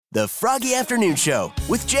The Froggy Afternoon Show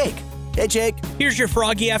with Jake. Hey, Jake. Here's your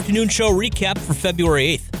Froggy Afternoon Show recap for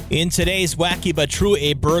February 8th. In today's Wacky But True,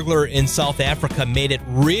 a burglar in South Africa made it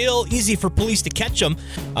real easy for police to catch him.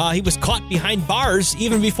 He was caught behind bars.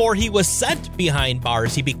 Even before he was sent behind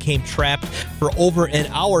bars, he became trapped for over an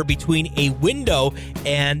hour between a window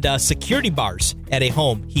and security bars at a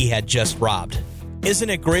home he had just robbed.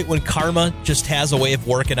 Isn't it great when karma just has a way of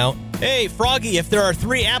working out? Hey, Froggy, if there are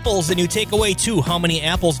 3 apples and you take away 2, how many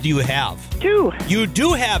apples do you have? 2. You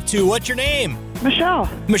do have 2. What's your name? Michelle.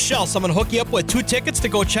 Michelle, someone hook you up with 2 tickets to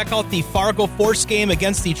go check out the Fargo Force game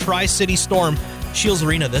against the Tri-City Storm, Shields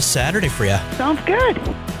Arena this Saturday for you. Sounds good.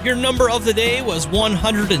 Your number of the day was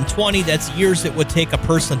 120. That's years it would take a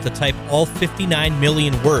person to type all 59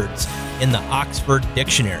 million words in the Oxford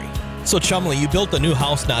Dictionary. So, Chumley, you built a new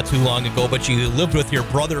house not too long ago, but you lived with your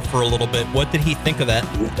brother for a little bit. What did he think of that?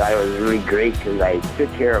 He thought it was really great because I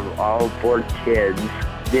took care of all 4 kids,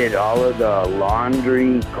 did all of the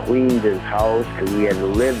laundry, cleaned his house because we had to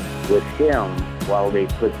live with him while they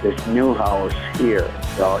put this new house here.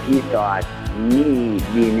 So he thought me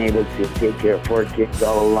being able to take care of 4 kids,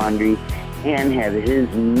 all the laundry, and have his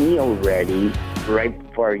meal ready right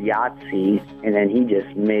before Yahtzee, and then he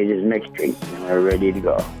just made his mixed drink, and we're ready to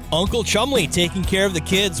go. Uncle Chumley taking care of the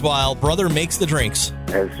kids while brother makes the drinks.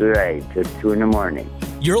 That's right. It's 2 in the morning.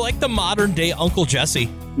 You're like the modern-day Uncle Jesse.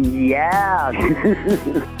 Yeah.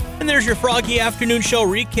 And there's your Froggy Afternoon Show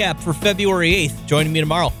recap for February 8th. Joining me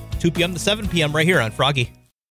tomorrow, 2 p.m. to 7 p.m. right here on Froggy.